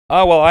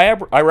Well,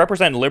 I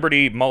represent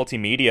Liberty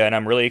Multimedia, and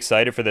I'm really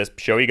excited for this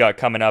show you got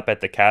coming up at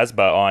the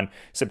Casbah on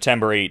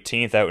September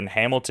 18th out in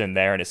Hamilton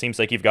there, and it seems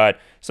like you've got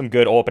some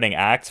good opening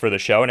acts for the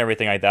show and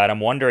everything like that.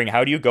 I'm wondering,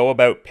 how do you go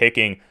about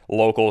picking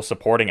local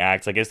supporting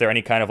acts? Like, is there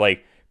any kind of,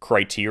 like,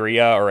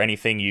 criteria or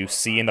anything you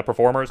see in the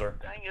performers? Or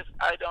The thing is,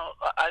 I don't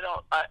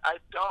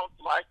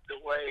like the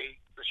way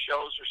the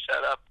shows are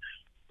set up.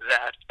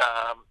 That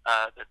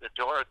the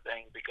door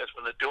thing, because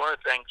when the door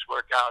things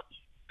work out,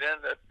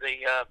 then the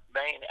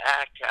main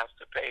act has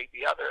to pay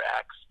the other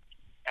acts,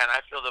 and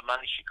I feel the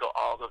money should go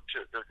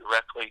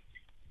directly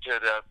to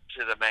the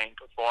main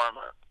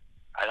performer.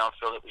 I don't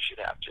feel that we should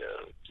have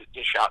to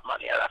dish out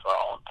money out of our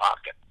own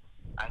pocket.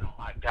 I don't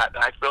like that.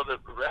 And I feel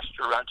that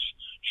restaurants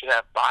should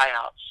have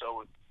buyouts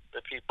so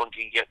that people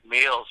can get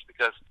meals,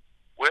 because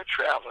we're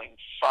traveling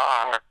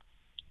far,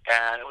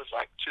 and it was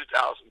like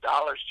 $2,000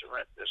 to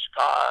rent this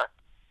car.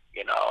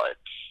 You know, it's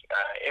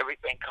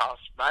everything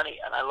costs money,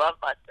 and I love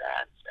my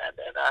fans, and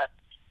I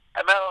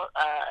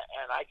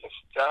just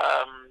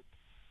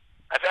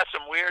I've had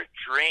some weird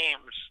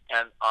dreams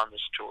and on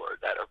this tour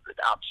that have been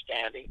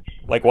outstanding.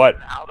 like what?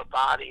 An out of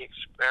body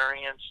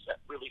experience that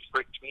really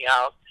freaked me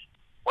out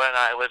when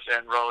I was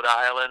in Rhode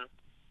Island,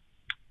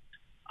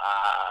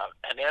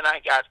 and then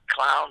I got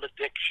clown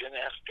addiction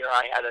after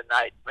I had a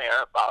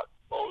nightmare about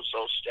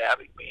Bozo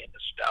stabbing me in the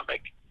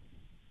stomach.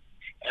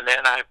 And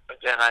then a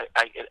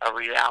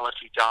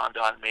reality dawned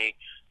on me.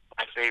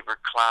 My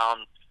favorite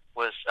clown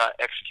was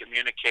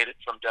excommunicated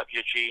from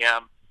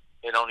WGM.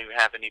 They don't even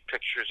have any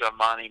pictures of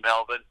Monty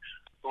Melvin,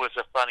 who was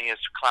the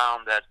funniest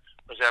clown that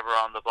was ever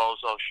on the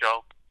Bozo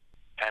show.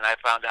 And I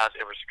found out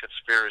there was a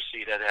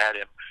conspiracy that had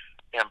him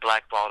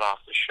blackballed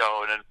off the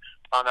show. And then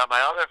found out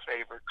my other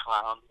favorite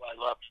clown, who I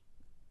loved,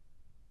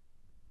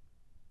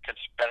 and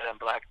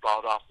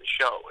blackballed off the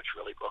show, which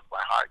really broke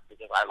my heart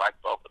because I like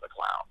both of the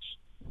clowns.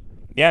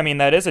 Yeah, I mean,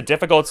 that is a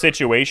difficult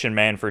situation,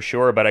 man, for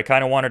sure, but I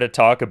kind of wanted to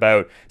talk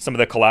about some of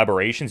the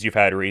collaborations you've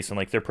had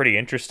recently. Like, they're pretty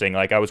interesting.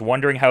 Like, I was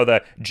wondering how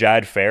the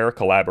Jad Fair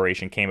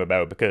collaboration came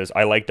about, because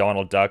I like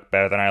Donald Duck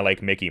better than I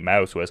like Mickey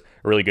Mouse was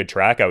a really good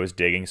track I was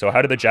digging. So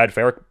how did the Jad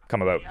Fair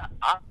come about? Yeah,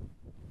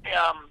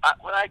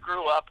 when I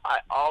grew up, I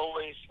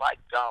always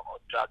liked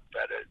Donald Duck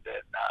better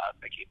than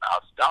Mickey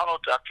Mouse.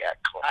 Donald Duck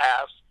had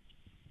class.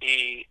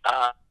 He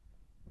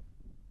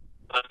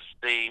was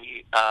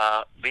the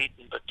meat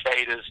and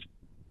potatoes.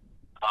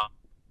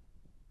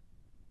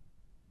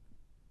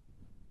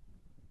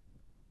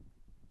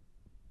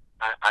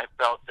 I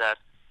felt that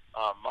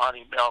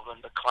Monty Melvin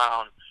the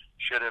clown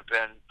should have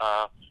been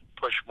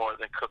pushed more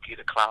than Cookie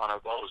the clown or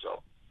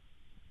Bozo.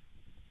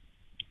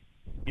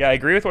 Yeah, I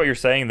agree with what you're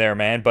saying there,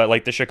 man, but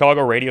like the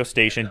Chicago radio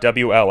station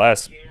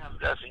WLS.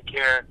 Doesn't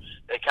care.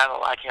 They kind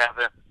of like have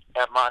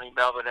Monty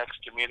Melvin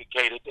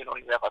excommunicated. They don't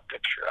even have a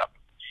picture of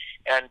him.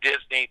 And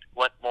Disney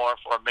went more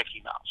for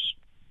Mickey Mouse,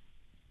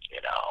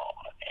 you know.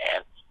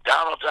 And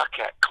Donald Duck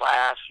had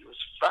class. He was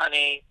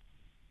funny.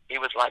 He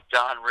was like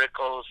Don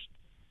Rickles.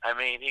 I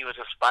mean, he was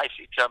a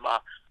spicy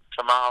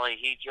tamale.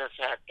 He just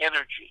had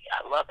energy.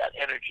 I love that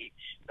energy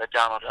that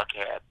Donald Duck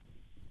had.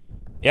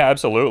 Yeah,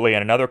 absolutely.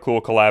 And another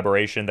cool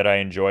collaboration that I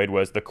enjoyed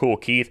was the Kool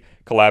Keith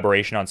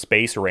collaboration on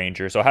Space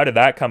Ranger. So how did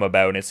that come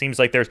about? And it seems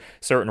like there's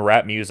certain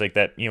rap music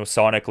that, you know,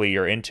 sonically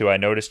you're into. I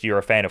noticed you're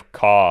a fan of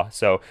Kool.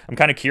 So I'm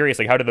kind of curious,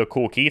 like, how did the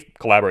Kool Keith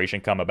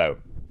collaboration come about?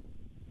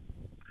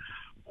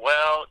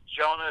 Well,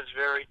 Jonah is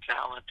very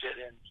talented,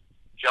 and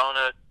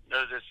Jonah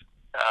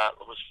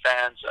was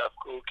fans of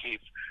Kool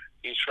Keith.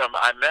 He's from.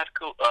 I met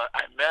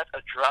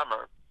a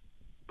drummer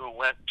who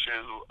went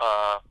to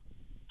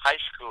high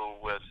school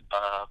with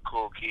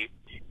Kool Keith,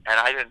 and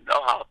I didn't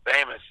know how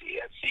famous he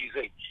is. He's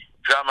a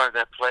drummer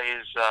that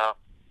plays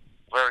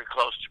very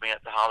close to me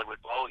at the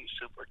Hollywood Bowl. He's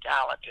super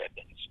talented,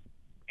 and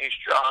he's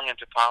strong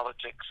into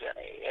politics, and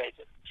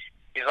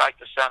he's like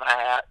the son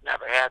I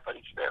never had, but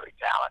he's very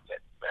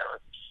talented.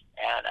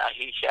 And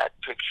he had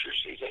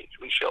pictures.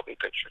 We showed me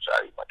pictures.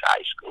 He went to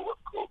high school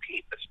with Kool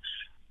Keith. His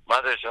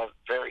mother's a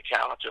very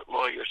talented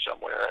lawyer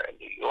somewhere in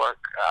New York.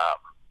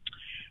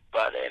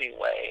 But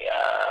anyway,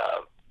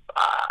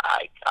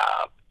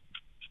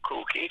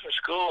 Kool Keith was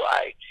cool.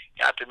 I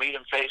got to meet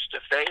him face to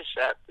face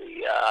at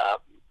the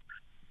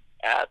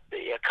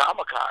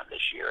Comic-Con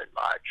this year in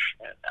March,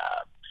 and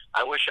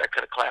I wish I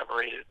could have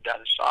collaborated and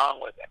done a song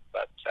with him,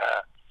 but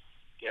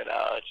you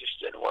know, it just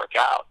didn't work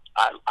out.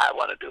 I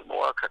want to do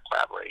more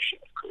collaboration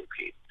with Kool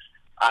Keith.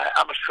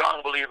 I'm a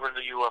strong believer in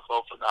the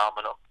UFO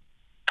phenomenon.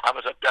 I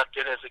was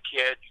abducted as a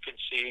kid. You can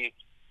see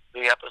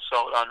the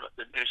episode on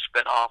the new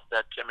spinoff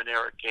that Tim and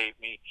Eric gave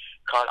me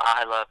called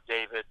I Love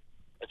David.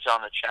 It's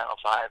on the Channel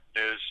 5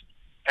 News.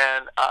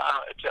 And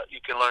you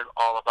can learn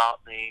all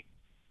about me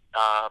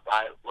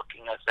by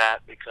looking at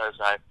that, because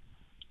I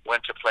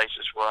went to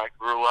places where I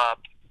grew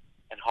up,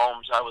 and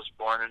homes I was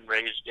born and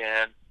raised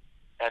in,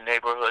 and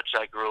neighborhoods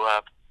I grew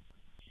up.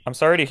 I'm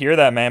sorry to hear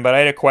that, man, but I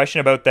had a question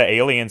about the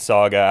Alien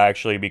saga,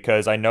 actually,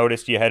 because I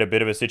noticed you had a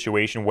bit of a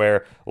situation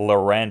where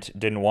Laurent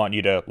didn't want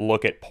you to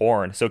look at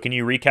porn. So can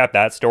you recap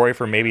that story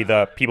for maybe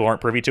the people who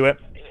aren't privy to it?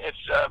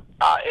 It's a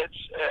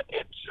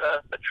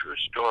true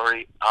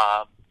story.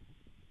 I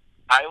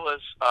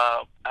was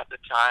at the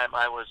time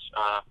I was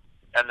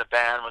in the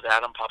band with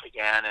Adam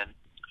Papagan, and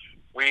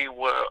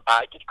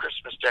I did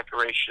Christmas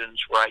decorations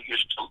where I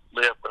used to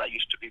live when I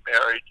used to be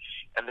married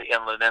in the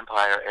Inland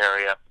Empire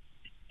area,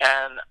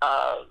 and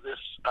I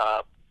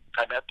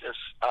met this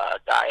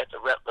guy at the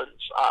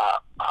Redlands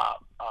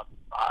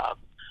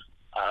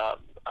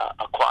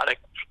aquatic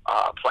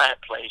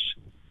plant place,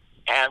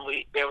 and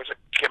there was a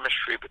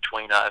chemistry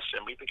between us,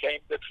 and we became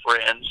good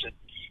friends. And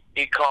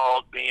he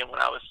called me, and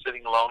when I was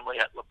sitting lonely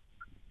at La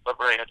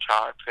Brea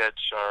Tar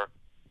Pits,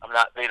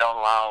 they don't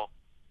allow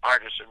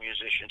artists or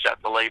musicians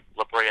at the La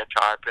Brea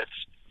Tar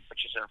Pits,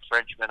 which is an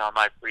infringement on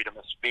my freedom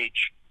of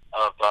speech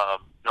of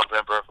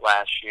November of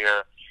last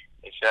year.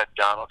 They said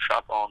Donald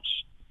Trump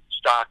owns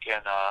stock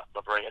in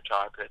La Brea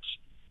Tar Pits.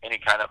 Any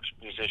kind of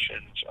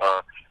musicians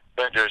or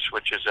vendors,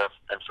 which is an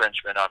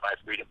infringement on my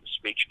freedom of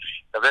speech.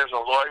 Now, there's a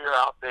lawyer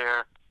out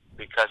there,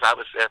 because I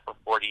was there for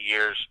 40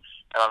 years,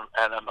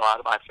 and a lot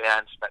of my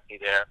fans met me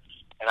there,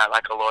 and I'd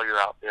like a lawyer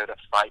out there to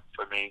fight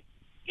for me,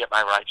 get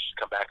my rights to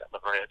come back at La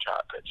Brea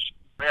Tar Pits.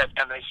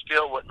 And they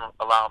still wouldn't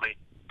allow me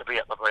to be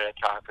at La Brea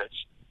Tar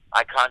Pits.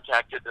 I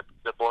contacted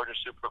the board of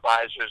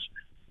supervisors,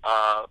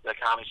 the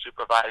county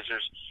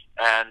supervisors,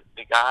 and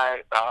the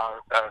guy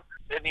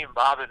didn't even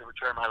bother to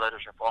return my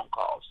letters or phone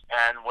calls.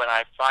 And when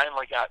I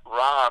finally got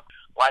robbed,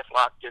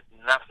 LifeLock did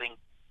nothing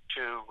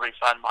to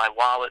refund my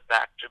wallet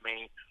back to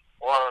me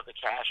or the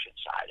cash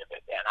inside of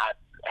it. And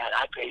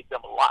I paid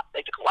them a lot.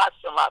 They took lots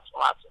and lots and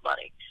lots of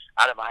money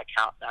out of my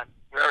account, and I'm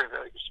very,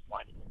 very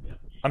disappointed with them.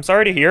 I'm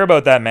sorry to hear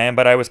about that, man,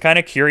 but I was kind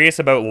of curious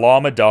about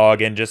Llama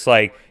Dog and just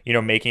like,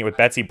 making it with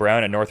Betsy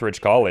Brown at Northridge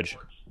College.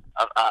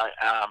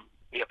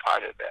 Be a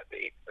part of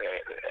it,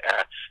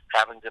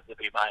 having them to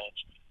be my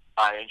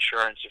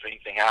insurance if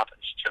anything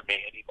happens to me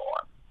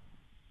anymore.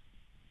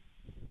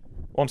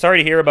 Well, I'm sorry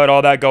to hear about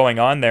all that going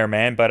on there,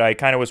 man, but I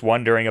kind of was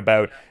wondering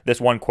about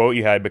this one quote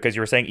you had, because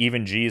you were saying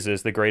even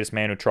Jesus, the greatest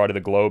man who trotted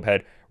the globe,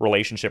 had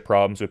relationship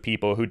problems with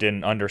people who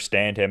didn't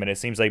understand him, and it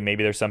seems like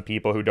maybe there's some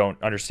people who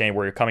don't understand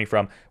where you're coming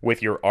from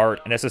with your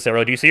art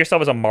necessarily. Do you see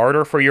yourself as a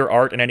martyr for your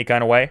art in any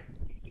kind of way?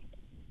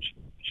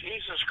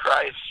 Jesus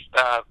Christ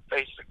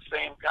faced the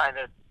same kind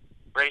of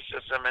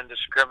racism and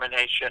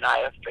discrimination I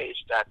have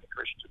faced at the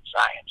Christian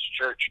Science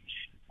Church.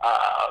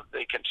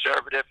 The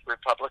conservative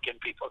Republican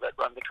people that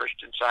run the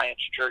Christian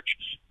Science Church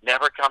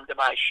never come to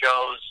my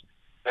shows.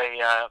 They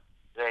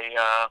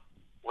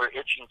were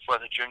itching for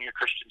the Junior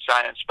Christian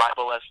Science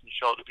Bible lesson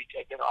show to be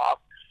taken off,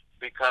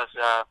 because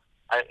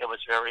it was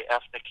very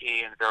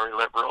ethnic-y and very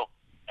liberal,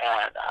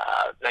 and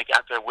they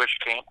got their wish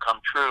come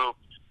true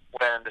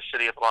when the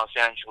city of Los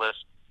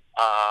Angeles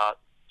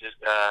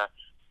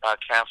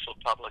canceled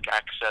public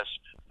access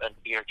in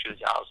the year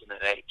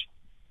 2008.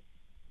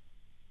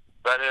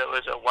 But it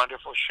was a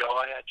wonderful show.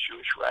 I had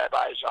Jewish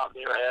rabbis on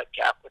there. I had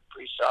Catholic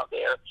priests on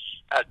there.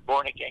 I had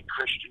born-again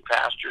Christian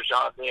pastors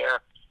on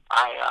there.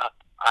 I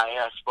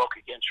spoke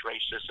against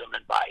racism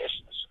and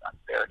biasness and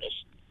unfairness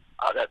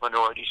that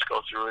minorities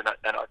go through in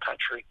our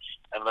country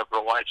and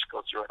liberal whites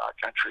go through in our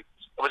country.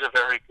 It was a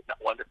very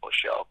wonderful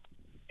show.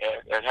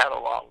 It had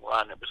a long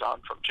run. It was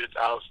on from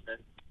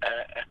 2000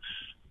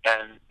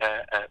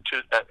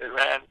 it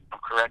ran,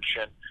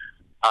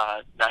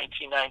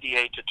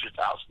 1998 to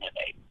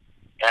 2008.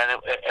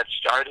 And it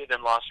started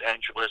in Los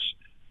Angeles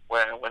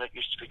when it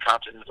used to be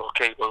Continental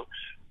Cable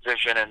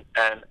Vision and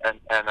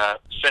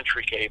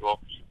Century Cable.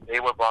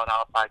 They were bought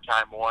out by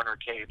Time Warner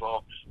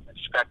Cable and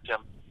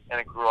Spectrum, and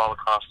it grew all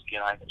across the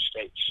United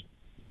States.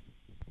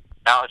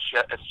 Now it's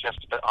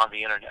just on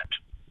the internet.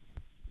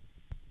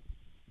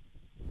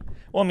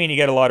 Well, I mean, you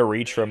get a lot of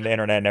reach from the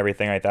internet and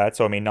everything like that.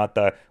 So, I mean, not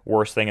the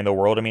worst thing in the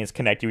world. I mean, it's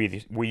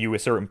connected with you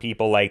with certain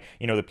people, like,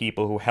 the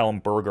people who helm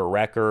Burger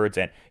Records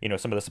and,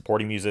 some of the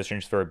supporting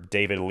musicians for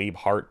David Liebe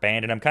Hart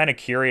Band. And I'm kind of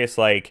curious,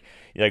 like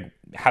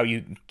how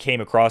you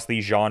came across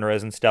these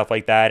genres and stuff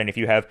like that. And if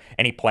you have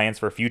any plans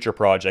for future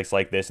projects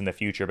like this in the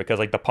future, because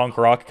like the punk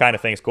rock kind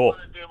of thing is cool. I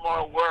want to do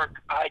more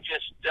work. I'm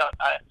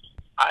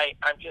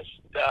just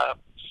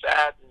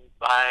saddened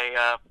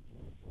by.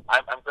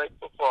 I'm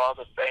grateful for all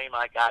the fame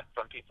I got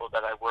from people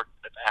that I worked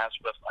in the past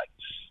with, like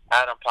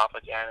Adam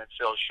Papagan and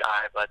Phil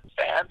Shy. But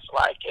fans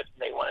like it, and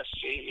they want to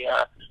see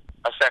a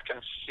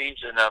second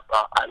season of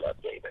I Love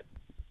David.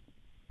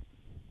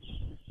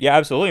 Yeah,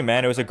 absolutely,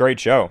 man. It was a great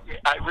show.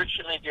 I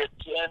originally did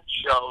 10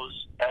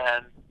 shows,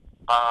 and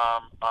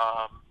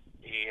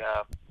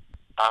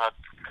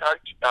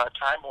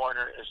Time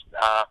Warner is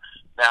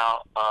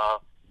now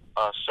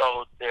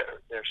sold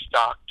their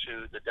stock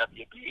to the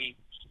WB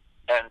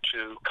and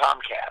to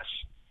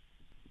Comcast.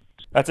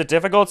 That's a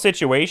difficult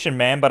situation,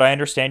 man, but I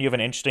understand you have an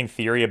interesting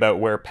theory about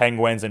where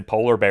penguins and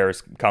polar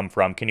bears come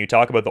from. Can you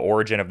talk about the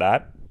origin of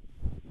that?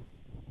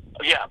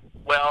 Yeah,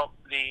 well,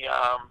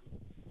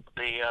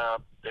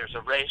 there's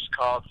a race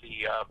called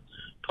the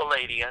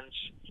Palladians,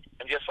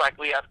 and just like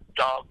we have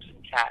dogs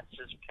and cats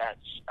as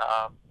pets,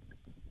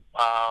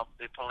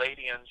 the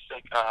Palladians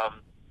that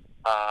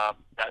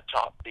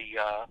taught the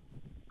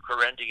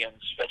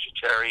Corinthians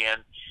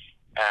vegetarian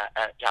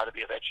and how to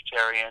be a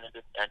vegetarian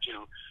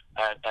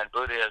and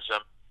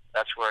Buddhism.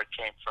 That's where it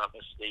came from.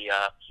 Is the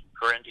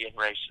Corinthian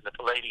race and the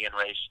Palladian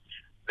race.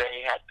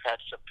 They had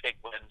pets of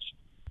penguins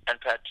and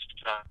pets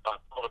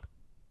of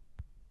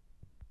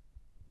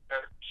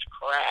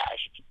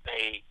crashed.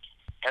 They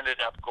ended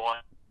up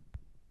going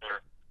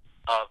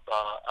of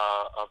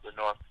the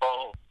North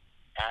Pole,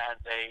 and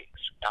they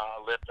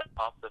lived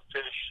off the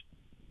fish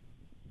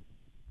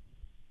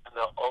in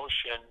the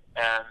ocean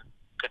and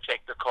could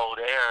take the cold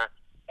air.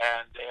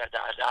 And they had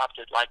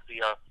adopted, like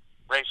the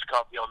race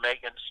called the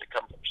Omegans to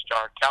come from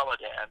Star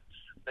Caladan.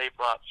 They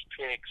brought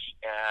pigs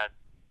and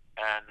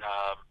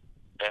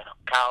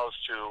cows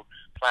to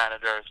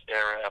planet Earth.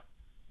 They're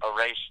a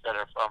race that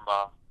are from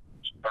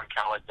Star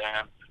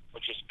Caladan,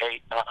 which is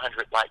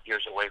 800 light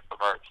years away from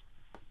Earth.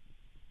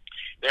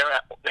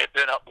 They've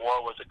been at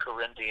war with the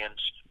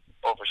Corinthians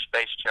over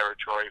space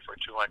territory for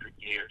 200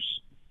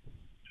 years.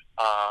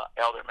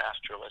 Elder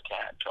Master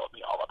Latan told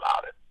me all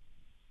about it.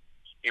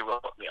 He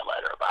wrote me a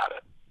letter about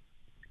it.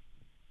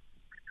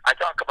 I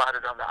talk about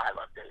it on the I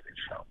Love David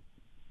show.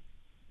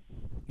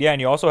 Yeah,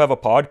 and you also have a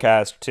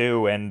podcast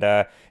too, and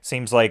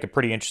seems like a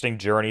pretty interesting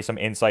journey, some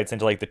insights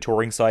into like the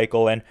touring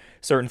cycle and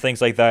certain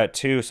things like that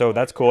too. So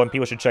that's cool, and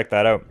people should check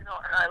that out. You know,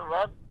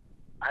 and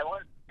I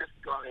want to just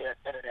go on the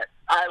internet.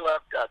 I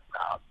love Doug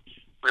Brown.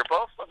 We're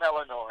both from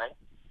Illinois.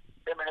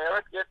 Him and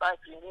Eric did my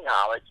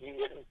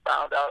genealogy, and he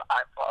found out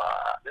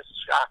this is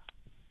shocking.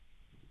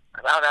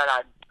 I found out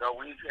I'm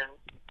Norwegian,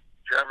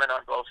 German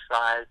on both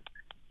sides,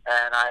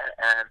 and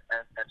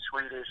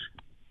Swedish,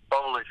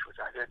 Polish, which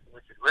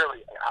is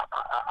really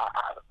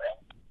out of thing,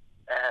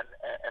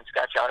 and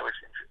Scotch Irish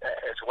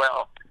as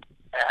well,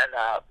 and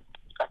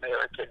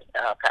American,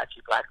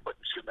 Apache, Blackfoot,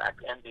 and Sumac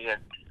Indian,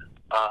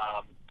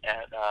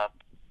 and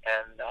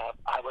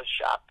I was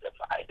shocked to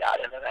find out,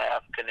 and then I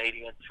have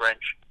Canadian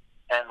French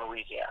and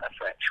Louisiana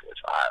French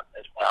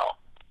as well.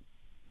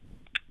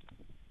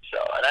 So,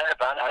 and I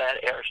found out I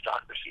had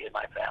aristocracy in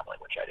my family,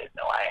 which I didn't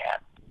know I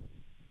had.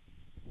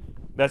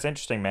 That's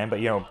interesting, man. But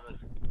you know,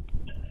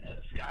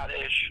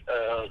 Scottish,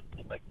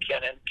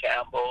 McKinnon,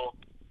 Campbell,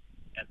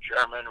 and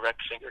German,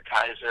 Rexinger,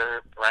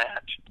 Kaiser,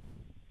 Brandt,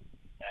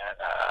 and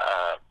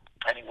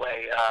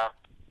anyway,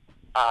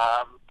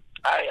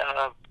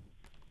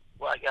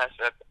 I guess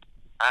that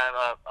I'm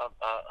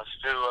a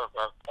stew of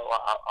a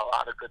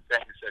lot of good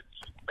things that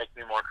make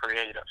me more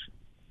creative.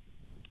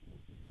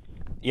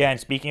 Yeah, and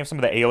speaking of some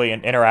of the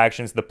alien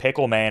interactions, the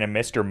Pickle Man and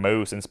Mr.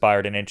 Moose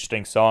inspired an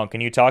interesting song.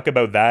 Can you talk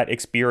about that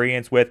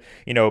experience with,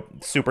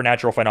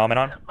 supernatural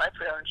phenomenon? My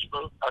parents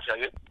moved. I'll tell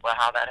you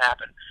how that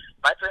happened.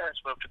 My parents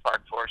moved to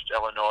Park Forest,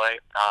 Illinois.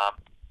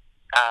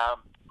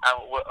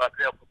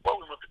 Before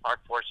we moved to Park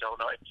Forest,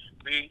 Illinois,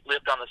 we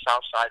lived on the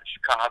south side of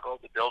Chicago.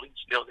 The building's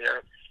still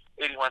there,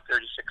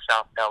 8136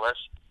 South Ellis.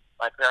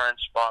 My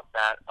parents bought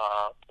that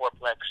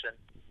fourplex in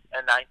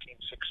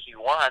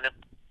 1961.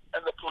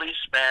 And the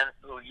policeman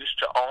who used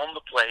to own the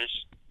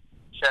place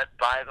said,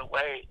 by the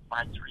way,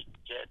 my 3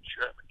 dead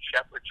German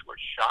shepherds were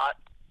shot,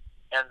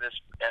 and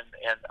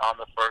on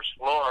the first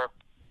floor,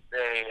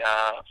 they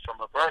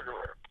from a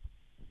burglar.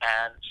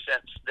 And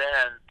since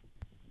then,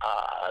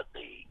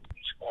 these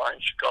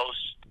orange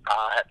ghosts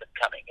have been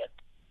coming and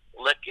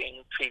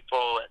licking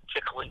people and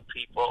tickling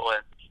people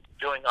and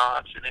doing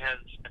odds and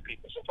ends in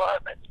people's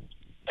apartments.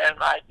 And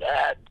my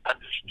dad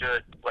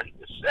understood what he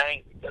was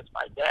saying, because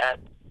my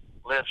dad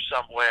lived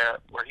somewhere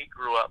where he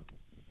grew up,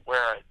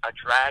 where a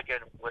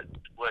dragon would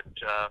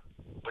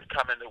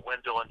come in the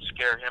window and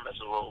scare him as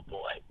a little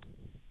boy,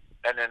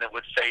 and then it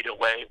would fade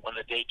away when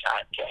the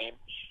daytime came.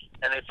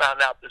 And they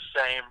found out the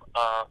same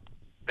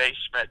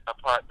basement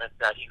apartment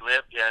that he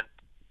lived in,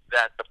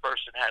 that the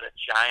person had a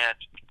giant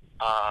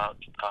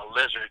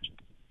lizard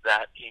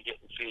that he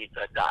didn't feed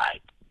that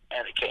died,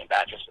 and it came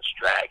back as this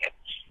dragon.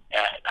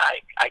 And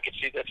I could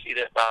see that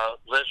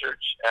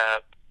lizards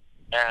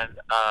and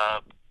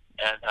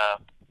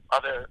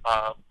other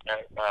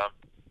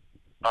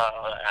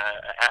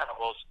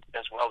animals,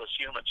 as well as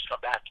humans,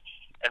 come back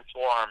in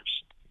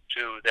forms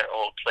to their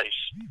old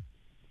place.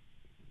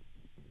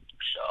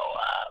 So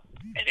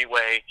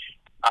anyway,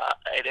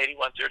 at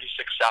 8136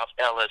 South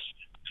Ellis,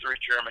 3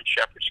 German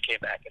shepherds came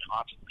back and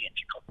haunted me and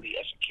tickled me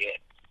as a kid,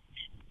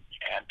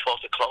 and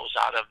pulled the clothes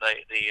out of the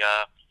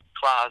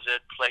closet,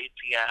 played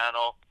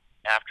piano.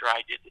 After I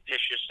did the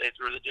dishes, they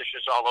threw the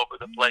dishes all over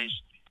the place.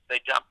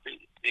 They dumped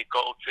the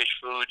goldfish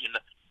food in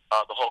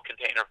the whole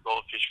container of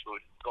goldfish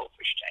food in the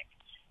goldfish tank.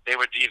 They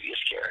were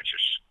devious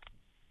characters.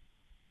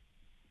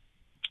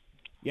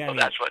 Yeah, so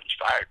that's what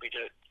inspired me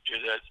to do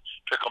the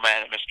Pickle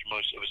Man and Mr.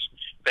 Moose. It was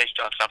based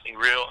on something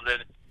real, and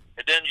then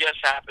it didn't just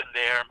happen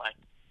there. My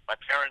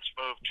parents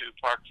moved to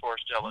Park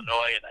Forest,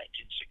 Illinois in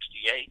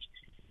 1968,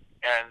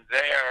 and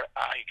there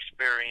I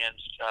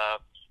experienced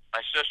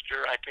my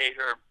sister. I paid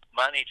her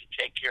money to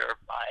take care of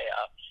my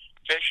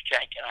fish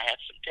tank, and I had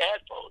some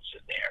tadpoles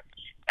in there,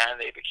 and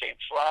they became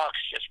frogs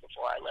just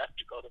before I left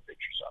to go to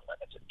Pictures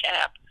Unlimited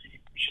Camp,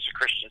 which is a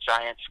Christian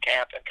Science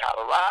camp in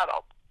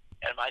Colorado.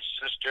 And my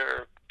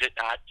sister did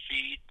not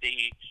feed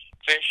the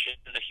fish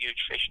in the huge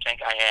fish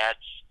tank I had.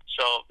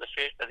 So the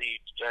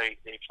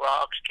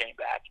frogs came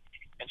back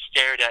and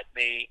stared at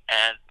me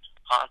and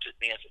haunted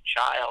me as a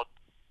child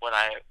when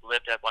I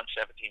lived at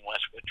 117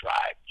 Westwood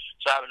Drive.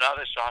 So I have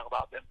another song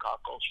about them called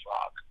Ghost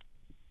Frog.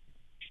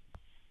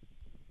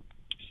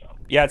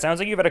 Yeah, it sounds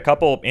like you've had a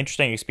couple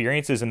interesting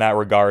experiences in that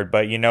regard,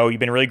 but, you've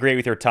been really great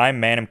with your time,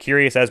 man. I'm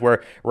curious, as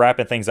we're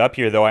wrapping things up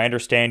here, though, I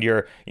understand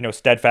you're,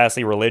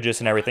 steadfastly religious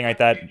and everything like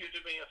that. I'd like you to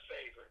do me a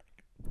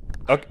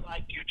favor. Okay. I'd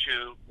like you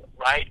to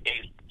write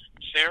a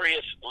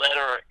serious letter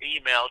or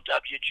email,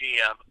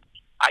 WGM.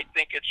 I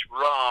think it's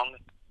wrong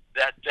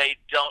that they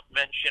don't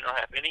mention or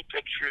have any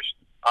pictures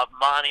of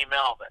Monty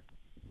Melvin.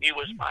 He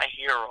was my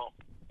hero.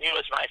 He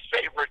was my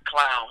favorite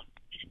clown.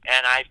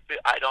 And I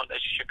don't. The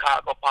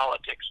Chicago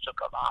politics took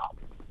him out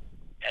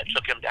and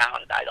took him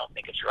down, and I don't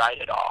think it's right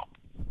at all.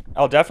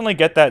 I'll definitely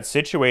get that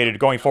situated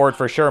going forward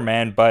for sure,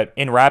 man. But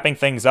in wrapping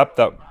things up,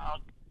 though,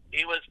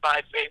 he was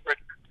my favorite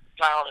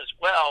clown as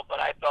well. But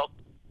I felt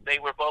they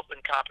were both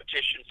in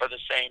competition for the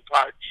same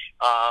part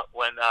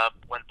when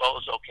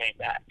Bozo came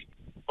back.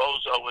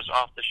 Bozo was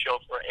off the show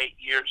for 8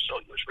 years, so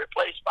he was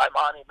replaced by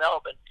Monty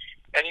Melvin.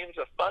 And he was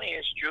the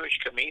funniest Jewish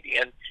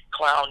comedian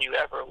clown you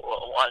ever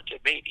wanted to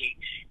meet.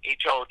 He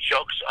told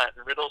jokes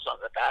and riddles on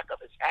the back of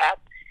his hat.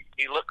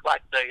 He looked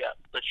like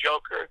the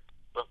Joker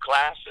with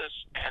glasses,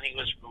 and he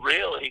was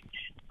really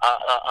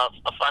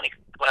a funny,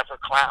 clever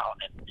clown.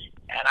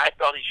 And I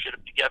felt he should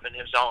have been given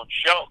his own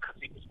show because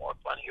he was more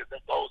funnier than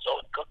Bozo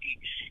and Cookie.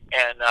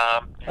 And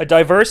a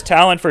diverse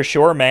talent for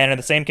sure, man, and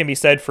the same can be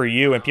said for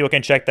you. And people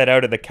can check that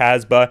out at the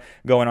Casbah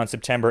going on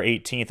September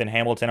 18th in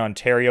Hamilton,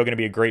 Ontario. Going to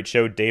be a great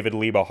show. David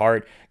Liebe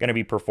Hart going to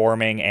be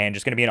performing, and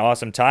just going to be an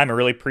awesome time. I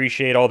really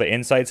appreciate all the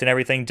insights and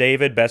everything,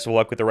 David. Best of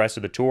luck with the rest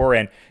of the tour,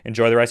 and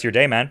enjoy the rest of your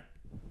day, man.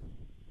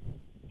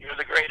 You're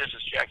the greatest,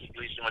 as Jackie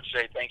Gleason would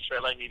say. Thanks for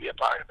letting me be a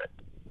part of it.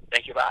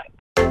 Thank you.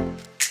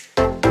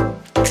 Bye.